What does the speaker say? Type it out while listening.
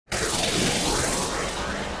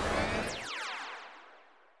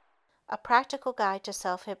A Practical Guide to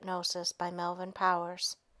Self-Hypnosis by Melvin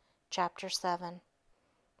Powers, Chapter 7.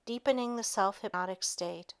 Deepening the Self-Hypnotic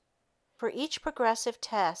State. For each progressive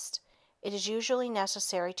test, it is usually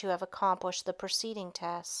necessary to have accomplished the preceding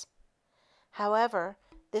tests. However,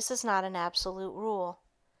 this is not an absolute rule.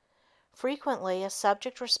 Frequently, a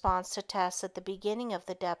subject responds to tests at the beginning of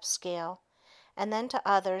the depth scale, and then to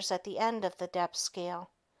others at the end of the depth scale.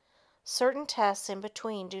 Certain tests in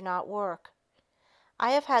between do not work.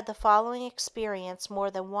 I have had the following experience more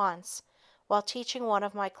than once while teaching one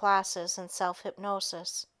of my classes in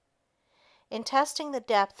self-hypnosis. In testing the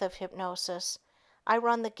depth of hypnosis, I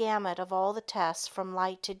run the gamut of all the tests from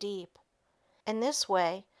light to deep. In this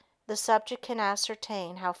way, the subject can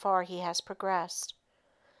ascertain how far he has progressed.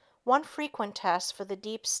 One frequent test for the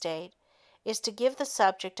deep state is to give the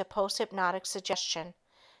subject a post-hypnotic suggestion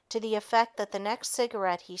to the effect that the next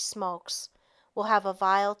cigarette he smokes will have a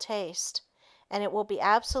vile taste, and it will be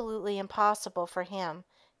absolutely impossible for him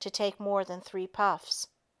to take more than 3 puffs.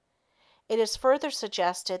 It is further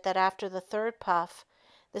suggested that after the 3rd puff,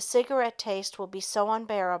 the cigarette taste will be so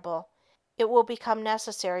unbearable it will become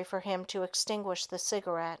necessary for him to extinguish the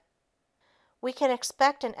cigarette. We can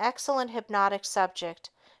expect an excellent hypnotic subject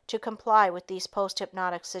to comply with these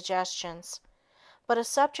post-hypnotic suggestions, but a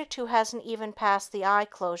subject who hasn't even passed the eye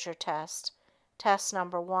closure test, test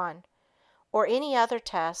number 1, or any other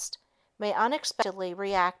test, may unexpectedly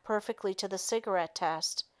react perfectly to the cigarette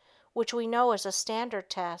test, which we know is a standard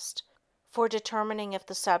test for determining if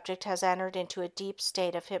the subject has entered into a deep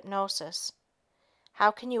state of hypnosis.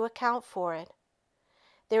 How can you account for it?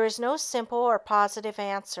 There is no simple or positive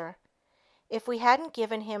answer. If we hadn't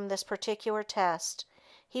given him this particular test,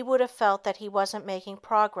 he would have felt that he wasn't making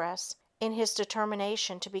progress in his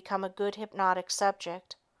determination to become a good hypnotic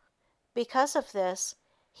subject. Because of this,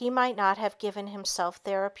 he might not have given himself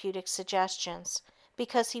therapeutic suggestions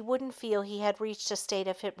because he wouldn't feel he had reached a state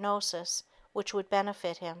of hypnosis which would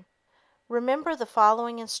benefit him. Remember the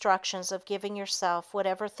following instructions of giving yourself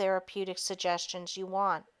whatever therapeutic suggestions you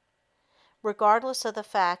want, regardless of the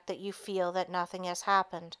fact that you feel that nothing has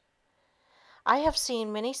happened. I have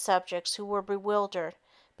seen many subjects who were bewildered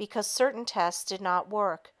because certain tests did not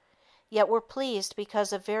work, yet were pleased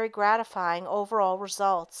because of very gratifying overall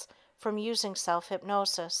results from using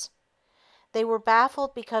self-hypnosis. They were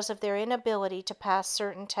baffled because of their inability to pass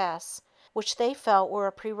certain tests, which they felt were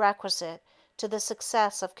a prerequisite to the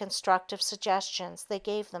success of constructive suggestions they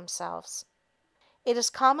gave themselves. It is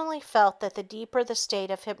commonly felt that the deeper the state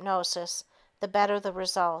of hypnosis, the better the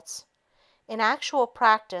results. In actual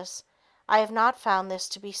practice, I have not found this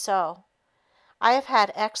to be so. I have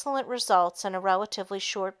had excellent results in a relatively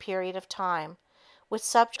short period of time with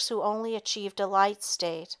subjects who only achieved a light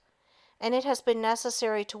state, and it has been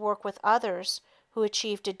necessary to work with others who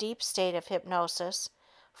achieved a deep state of hypnosis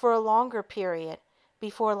for a longer period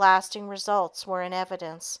before lasting results were in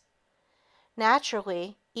evidence.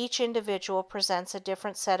 Naturally, each individual presents a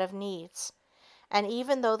different set of needs, and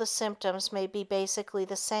even though the symptoms may be basically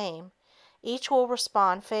the same, each will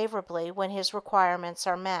respond favorably when his requirements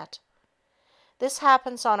are met. This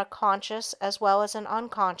happens on a conscious as well as an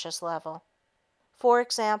unconscious level. For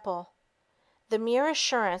example, the mere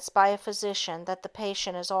assurance by a physician that the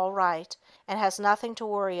patient is all right and has nothing to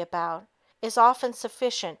worry about is often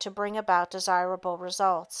sufficient to bring about desirable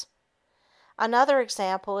results. Another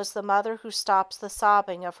example is the mother who stops the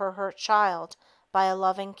sobbing of her hurt child by a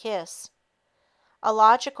loving kiss. A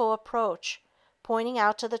logical approach, pointing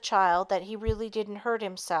out to the child that he really didn't hurt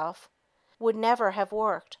himself, would never have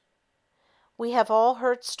worked. We have all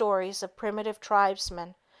heard stories of primitive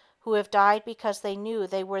tribesmen who have died because they knew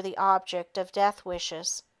they were the object of death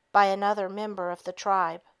wishes by another member of the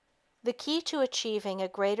tribe. The key to achieving a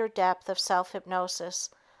greater depth of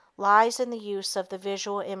self-hypnosis lies in the use of the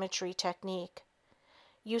visual imagery technique.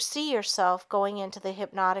 You see yourself going into the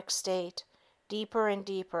hypnotic state, deeper and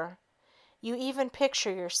deeper. You even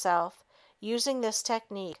picture yourself, using this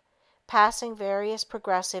technique, passing various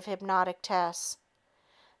progressive hypnotic tests.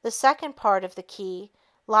 The second part of the key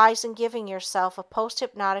lies in giving yourself a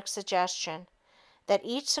post-hypnotic suggestion that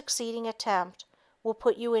each succeeding attempt will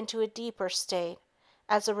put you into a deeper state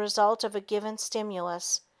as a result of a given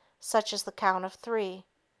stimulus, such as the count of 3.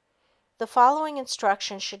 The following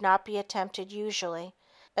instructions should not be attempted usually,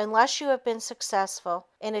 unless you have been successful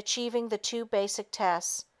in achieving the 2 basic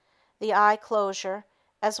tests, the eye closure,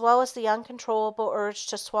 as well as the uncontrollable urge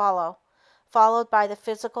to swallow, followed by the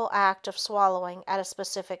physical act of swallowing at a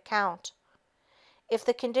specific count. If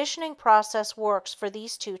the conditioning process works for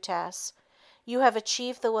these 2 tests, you have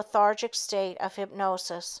achieved the lethargic state of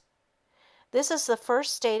hypnosis. This is the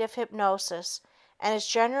first state of hypnosis and is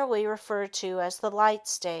generally referred to as the light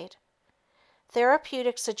state.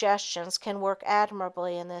 Therapeutic suggestions can work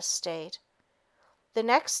admirably in this state. The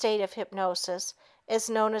next state of hypnosis is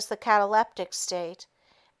known as the cataleptic state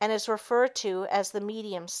and is referred to as the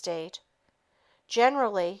medium state.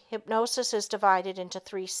 Generally, hypnosis is divided into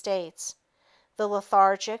three states: the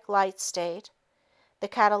lethargic light state, the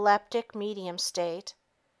cataleptic medium state,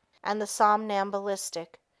 and the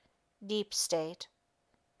somnambulistic deep state.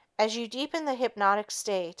 As you deepen the hypnotic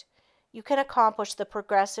state, you can accomplish the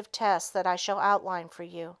progressive tests that I shall outline for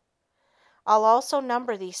you. I'll also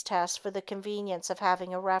number these tests for the convenience of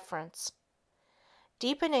having a reference.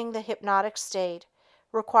 Deepening the hypnotic state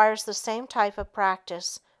requires the same type of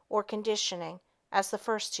practice or conditioning as the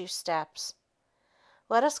first two steps.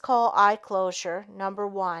 Let us call eye closure number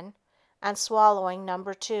 1 and swallowing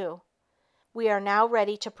number 2. We are now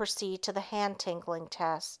ready to proceed to the hand tingling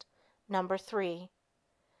test, number 3.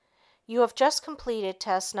 You have just completed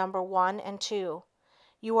tests number 1 and 2.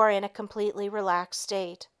 You are in a completely relaxed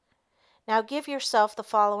state. Now give yourself the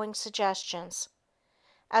following suggestions.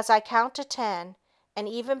 As I count to 10, and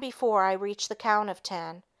even before I reach the count of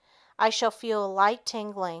 10, I shall feel a light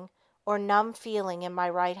tingling or numb feeling in my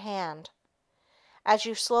right hand. As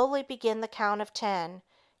you slowly begin the count of 10,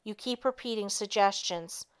 you keep repeating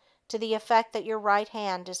suggestions to the effect that your right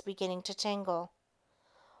hand is beginning to tingle.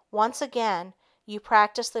 Once again, you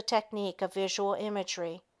practice the technique of visual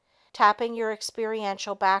imagery, tapping your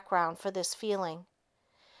experiential background for this feeling.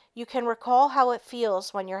 You can recall how it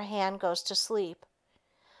feels when your hand goes to sleep.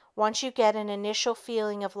 Once you get an initial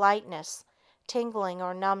feeling of lightness, tingling,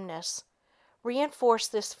 or numbness, reinforce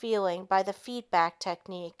this feeling by the feedback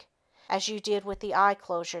technique, as you did with the eye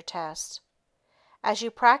closure test. As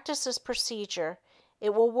you practice this procedure,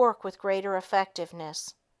 it will work with greater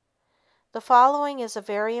effectiveness. The following is a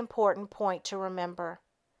very important point to remember.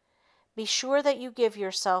 Be sure that you give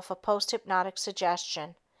yourself a post-hypnotic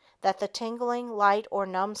suggestion that the tingling, light, or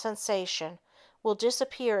numb sensation will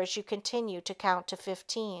disappear as you continue to count to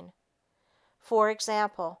 15. For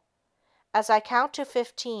example, as I count to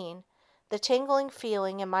 15, the tingling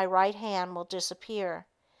feeling in my right hand will disappear,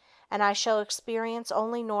 and I shall experience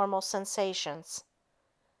only normal sensations.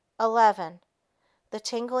 11. The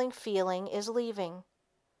tingling feeling is leaving.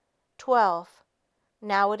 12.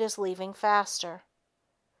 Now it is leaving faster.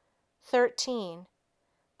 13.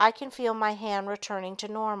 I can feel my hand returning to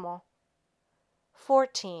normal.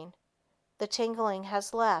 14. The tingling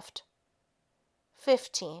has left.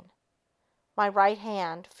 15. My right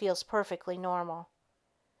hand feels perfectly normal.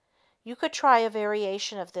 You could try a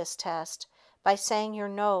variation of this test by saying your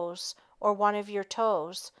nose or one of your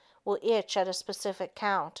toes will itch at a specific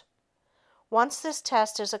count. Once this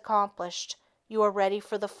test is accomplished, you are ready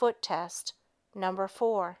for the foot test, number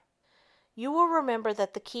 4. You will remember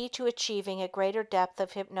that the key to achieving a greater depth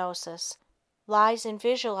of hypnosis lies in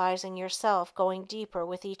visualizing yourself going deeper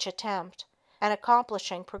with each attempt and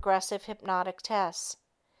accomplishing progressive hypnotic tests.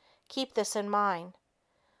 Keep this in mind.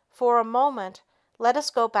 For a moment, let us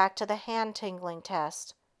go back to the hand tingling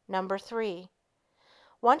test, number 3.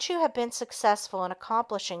 Once you have been successful in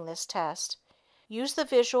accomplishing this test, use the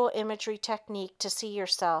visual imagery technique to see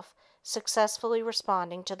yourself successfully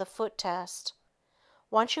responding to the foot test.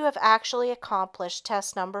 Once you have actually accomplished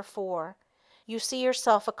test number 4, you see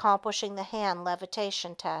yourself accomplishing the hand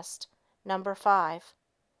levitation test, number 5.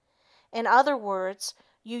 In other words,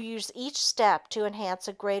 you use each step to enhance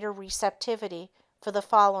a greater receptivity for the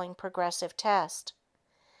following progressive test.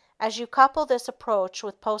 As you couple this approach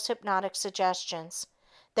with post-hypnotic suggestions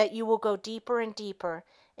that you will go deeper and deeper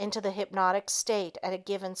into the hypnotic state at a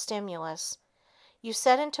given stimulus, you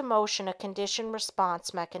set into motion a conditioned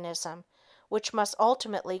response mechanism which must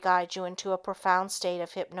ultimately guide you into a profound state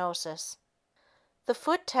of hypnosis. The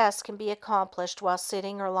foot test can be accomplished while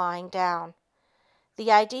sitting or lying down.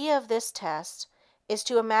 The idea of this test is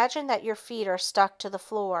to imagine that your feet are stuck to the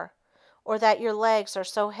floor, or that your legs are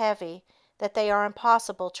so heavy that they are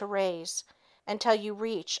impossible to raise until you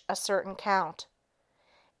reach a certain count.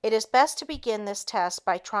 It is best to begin this test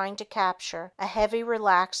by trying to capture a heavy,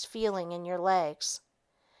 relaxed feeling in your legs.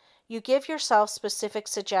 You give yourself specific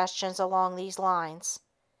suggestions along these lines.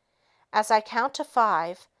 As I count to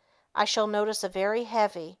 5, I shall notice a very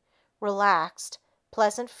heavy, relaxed,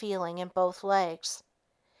 pleasant feeling in both legs.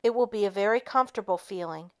 It will be a very comfortable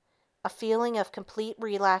feeling, a feeling of complete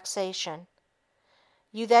relaxation.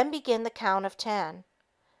 You then begin the count of 10,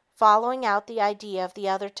 following out the idea of the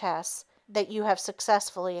other tests that you have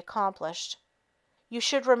successfully accomplished. You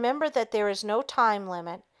should remember that there is no time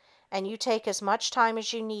limit, and you take as much time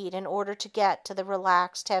as you need in order to get to the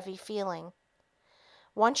relaxed, heavy feeling.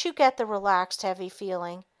 Once you get the relaxed, heavy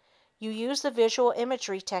feeling, you use the visual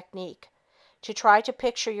imagery technique to try to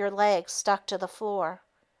picture your legs stuck to the floor.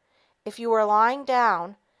 If you are lying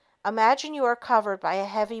down, imagine you are covered by a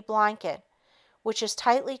heavy blanket, which is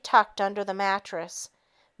tightly tucked under the mattress,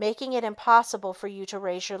 making it impossible for you to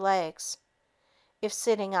raise your legs. If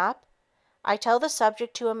sitting up, I tell the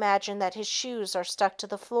subject to imagine that his shoes are stuck to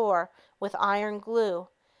the floor with iron glue,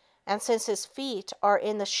 and since his feet are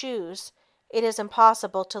in the shoes, it is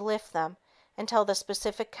impossible to lift them until the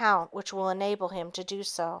specific count which will enable him to do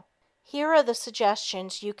so. Here are the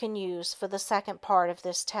suggestions you can use for the second part of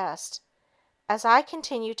this test. As I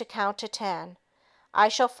continue to count to 10, I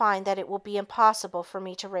shall find that it will be impossible for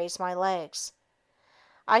me to raise my legs.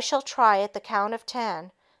 I shall try at the count of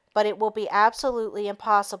 10, but it will be absolutely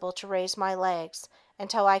impossible to raise my legs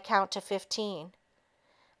until I count to 15.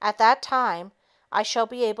 At that time, I shall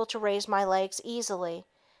be able to raise my legs easily,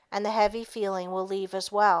 and the heavy feeling will leave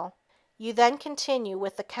as well. You then continue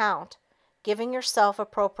with the count, giving yourself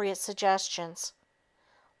appropriate suggestions.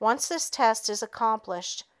 Once this test is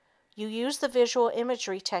accomplished, you use the visual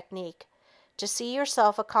imagery technique to see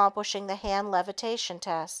yourself accomplishing the hand levitation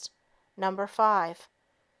test. Number 5.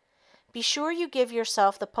 Be sure you give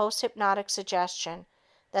yourself the post-hypnotic suggestion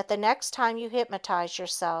that the next time you hypnotize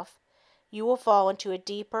yourself, you will fall into a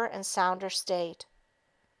deeper and sounder state.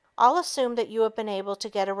 I'll assume that you have been able to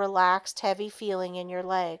get a relaxed, heavy feeling in your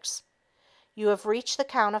legs. You have reached the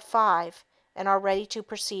count of 5 and are ready to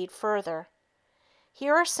proceed further.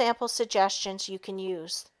 Here are sample suggestions you can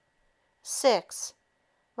use. 6.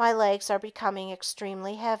 My legs are becoming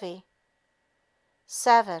extremely heavy.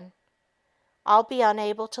 7. I'll be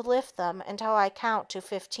unable to lift them until I count to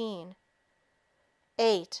 15.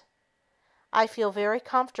 8. I feel very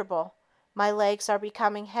comfortable. My legs are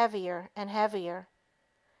becoming heavier and heavier.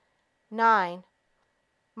 9.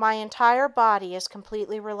 My entire body is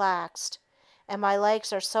completely relaxed, and my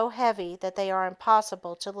legs are so heavy that they are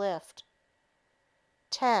impossible to lift.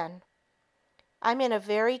 10. I'm in a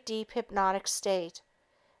very deep hypnotic state,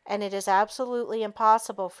 and it is absolutely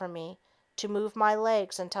impossible for me to move my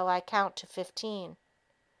legs until I count to 15.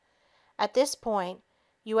 At this point,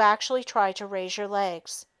 you actually try to raise your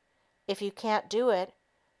legs. If you can't do it,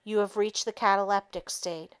 you have reached the cataleptic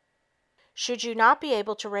state. Should you not be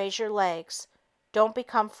able to raise your legs, don't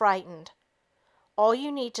become frightened. All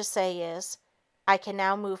you need to say is, I can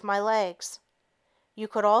now move my legs. You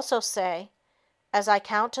could also say, as I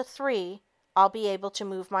count to 3, I'll be able to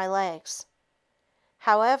move my legs.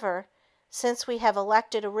 However, since we have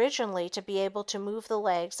elected originally to be able to move the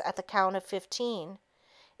legs at the count of 15,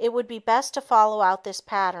 it would be best to follow out this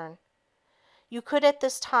pattern. You could at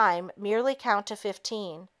this time merely count to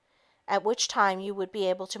 15, at which time you would be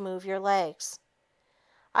able to move your legs.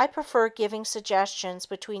 I prefer giving suggestions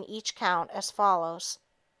between each count as follows.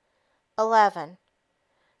 11.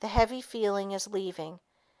 The heavy feeling is leaving,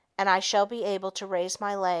 and I shall be able to raise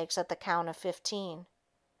my legs at the count of 15.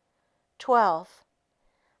 12.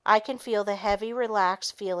 I can feel the heavy,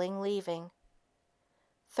 relaxed feeling leaving.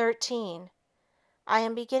 13. I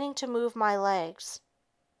am beginning to move my legs.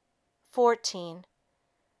 14.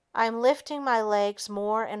 I am lifting my legs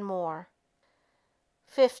more and more.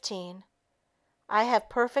 15. I have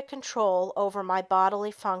perfect control over my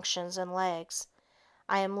bodily functions and legs.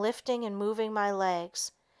 I am lifting and moving my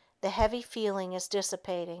legs. The heavy feeling is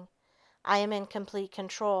dissipating. I am in complete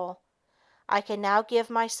control. I can now give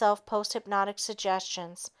myself post-hypnotic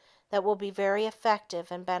suggestions that will be very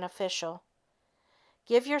effective and beneficial.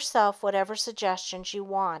 Give yourself whatever suggestions you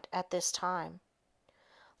want at this time.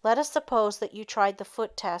 Let us suppose that you tried the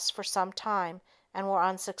foot test for some time and were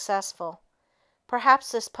unsuccessful.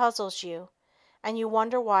 Perhaps this puzzles you, and you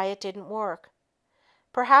wonder why it didn't work.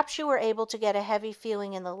 Perhaps you were able to get a heavy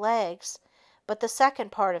feeling in the legs, but the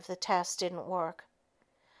second part of the test didn't work.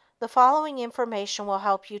 The following information will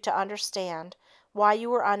help you to understand why you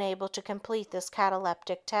were unable to complete this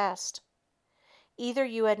cataleptic test. Either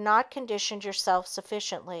you had not conditioned yourself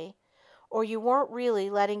sufficiently, or you weren't really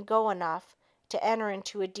letting go enough to enter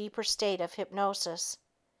into a deeper state of hypnosis.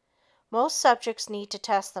 Most subjects need to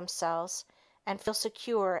test themselves and feel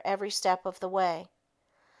secure every step of the way.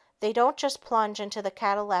 They don't just plunge into the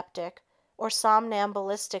cataleptic or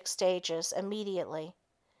somnambulistic stages immediately.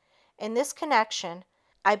 In this connection,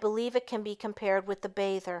 I believe it can be compared with the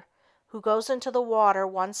bather who goes into the water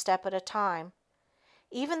one step at a time.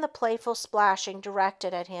 Even the playful splashing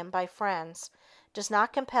directed at him by friends does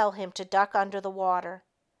not compel him to duck under the water.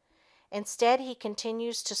 Instead, he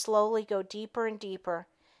continues to slowly go deeper and deeper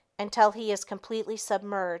until he is completely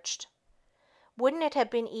submerged. Wouldn't it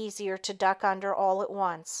have been easier to duck under all at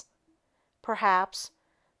once? Perhaps,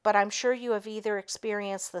 but I'm sure you have either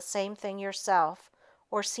experienced the same thing yourself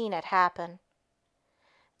or seen it happen.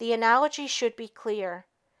 The analogy should be clear.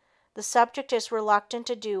 The subject is reluctant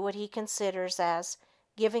to do what he considers as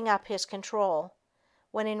giving up his control,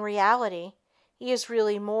 when in reality, he is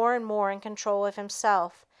really more and more in control of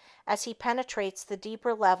himself as he penetrates the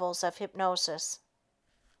deeper levels of hypnosis.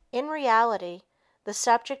 In reality, the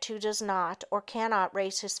subject who does not or cannot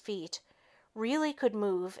raise his feet really could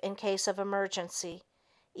move in case of emergency,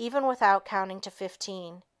 even without counting to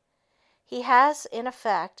 15. He has, in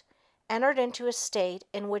effect, entered into a state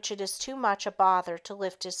in which it is too much a bother to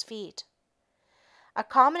lift his feet. A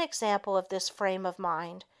common example of this frame of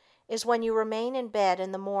mind is when you remain in bed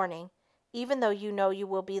in the morning even though you know you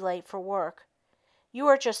will be late for work. You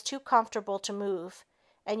are just too comfortable to move,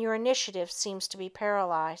 and your initiative seems to be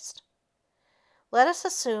paralyzed. Let us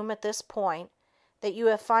assume at this point that you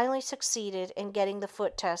have finally succeeded in getting the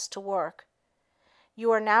foot test to work.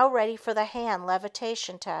 You are now ready for the hand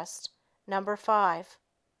levitation test, number 5.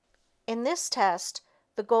 In this test,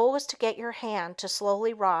 the goal is to get your hand to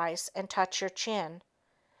slowly rise and touch your chin.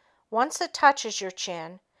 Once it touches your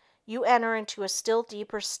chin, you enter into a still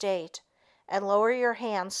deeper state and lower your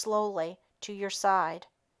hand slowly to your side.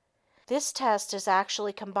 This test is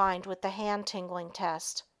actually combined with the hand tingling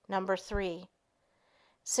test, number 3.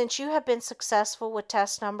 Since you have been successful with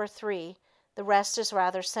test number 3, the rest is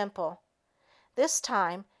rather simple. This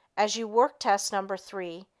time, as you work test number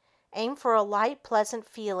 3, aim for a light, pleasant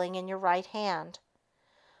feeling in your right hand.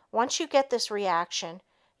 Once you get this reaction,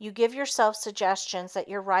 you give yourself suggestions that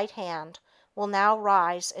your right hand will now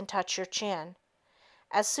rise and touch your chin.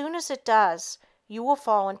 As soon as it does, you will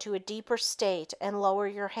fall into a deeper state and lower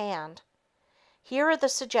your hand. Here are the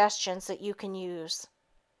suggestions that you can use.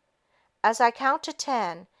 As I count to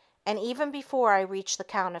 10, and even before I reach the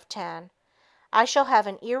count of 10, I shall have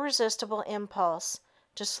an irresistible impulse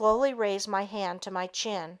to slowly raise my hand to my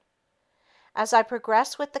chin. As I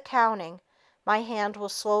progress with the counting, my hand will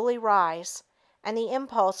slowly rise, and the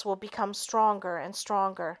impulse will become stronger and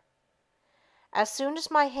stronger. As soon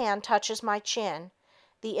as my hand touches my chin,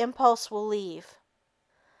 the impulse will leave.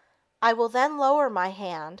 I will then lower my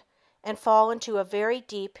hand and fall into a very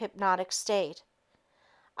deep hypnotic state.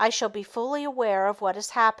 I shall be fully aware of what is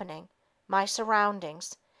happening, my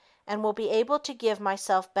surroundings, and will be able to give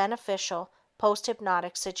myself beneficial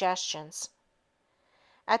post-hypnotic suggestions.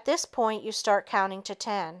 At this point, you start counting to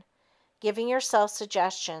 10, giving yourself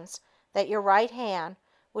suggestions that your right hand,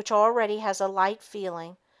 which already has a light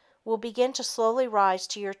feeling, will begin to slowly rise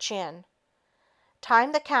to your chin.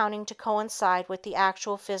 Time the counting to coincide with the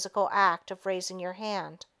actual physical act of raising your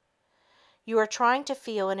hand. You are trying to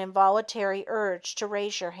feel an involuntary urge to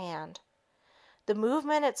raise your hand. The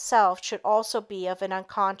movement itself should also be of an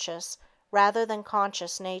unconscious rather than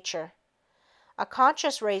conscious nature. A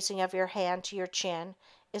conscious raising of your hand to your chin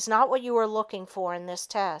is not what you are looking for in this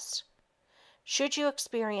test. Should you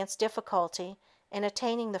experience difficulty in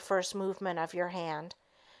attaining the first movement of your hand,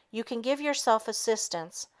 you can give yourself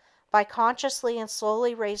assistance by consciously and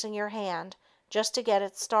slowly raising your hand just to get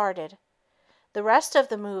it started. The rest of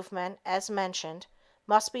the movement, as mentioned,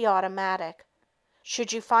 must be automatic.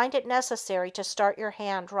 Should you find it necessary to start your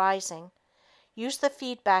hand rising, use the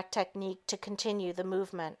feedback technique to continue the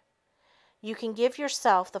movement. You can give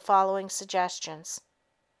yourself the following suggestions.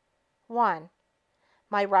 1.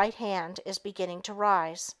 My right hand is beginning to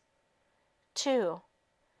rise. 2.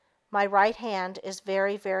 My right hand is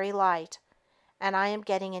very, very light, and I am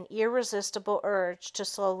getting an irresistible urge to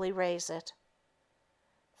slowly raise it.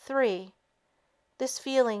 3. This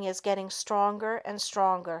feeling is getting stronger and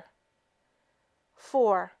stronger.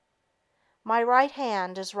 4. My right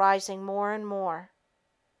hand is rising more and more.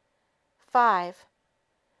 5.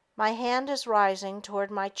 My hand is rising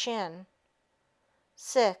toward my chin.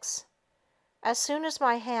 6. As soon as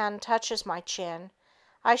my hand touches my chin,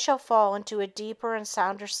 I shall fall into a deeper and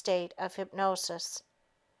sounder state of hypnosis.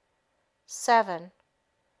 7.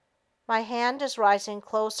 My hand is rising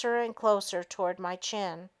closer and closer toward my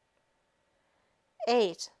chin.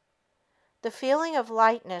 8. The feeling of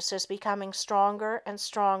lightness is becoming stronger and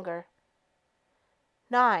stronger.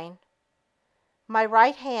 9. My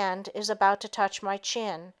right hand is about to touch my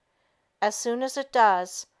chin. As soon as it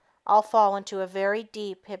does, I'll fall into a very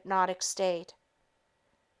deep hypnotic state.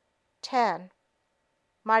 10.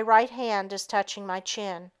 My right hand is touching my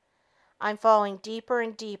chin. I'm falling deeper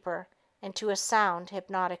and deeper into a sound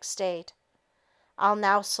hypnotic state. I'll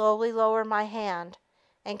now slowly lower my hand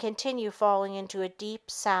and continue falling into a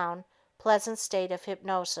deep, sound, pleasant state of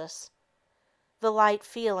hypnosis. The light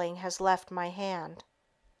feeling has left my hand.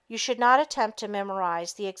 You should not attempt to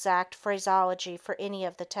memorize the exact phraseology for any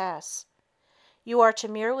of the tests. You are to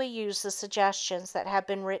merely use the suggestions that have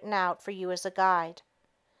been written out for you as a guide.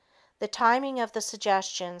 The timing of the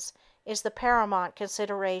suggestions is the paramount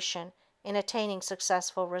consideration in attaining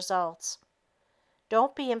successful results.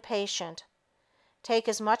 Don't be impatient. Take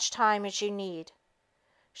as much time as you need.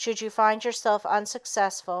 Should you find yourself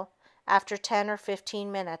unsuccessful after 10 or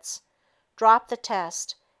 15 minutes, drop the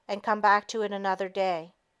test and come back to it another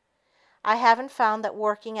day. I haven't found that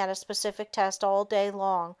working at a specific test all day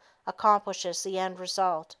long accomplishes the end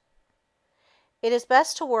result. It is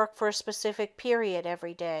best to work for a specific period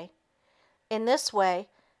every day. In this way,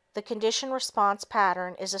 the condition-response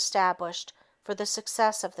pattern is established for the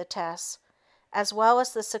success of the tests, as well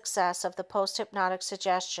as the success of the post-hypnotic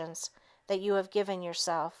suggestions that you have given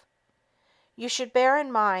yourself. You should bear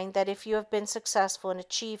in mind that if you have been successful in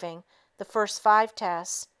achieving the first 5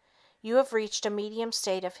 tests, you have reached a medium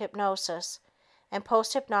state of hypnosis, and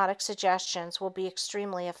post-hypnotic suggestions will be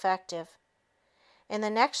extremely effective. In the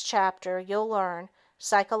next chapter, you'll learn,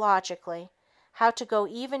 psychologically, how to go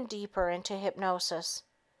even deeper into hypnosis.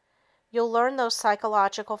 You'll learn those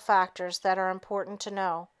psychological factors that are important to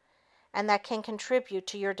know, and that can contribute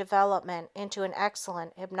to your development into an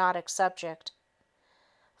excellent hypnotic subject.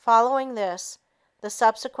 Following this, the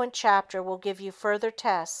subsequent chapter will give you further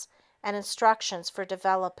tests and instructions for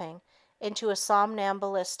developing into a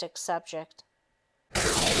somnambulistic subject.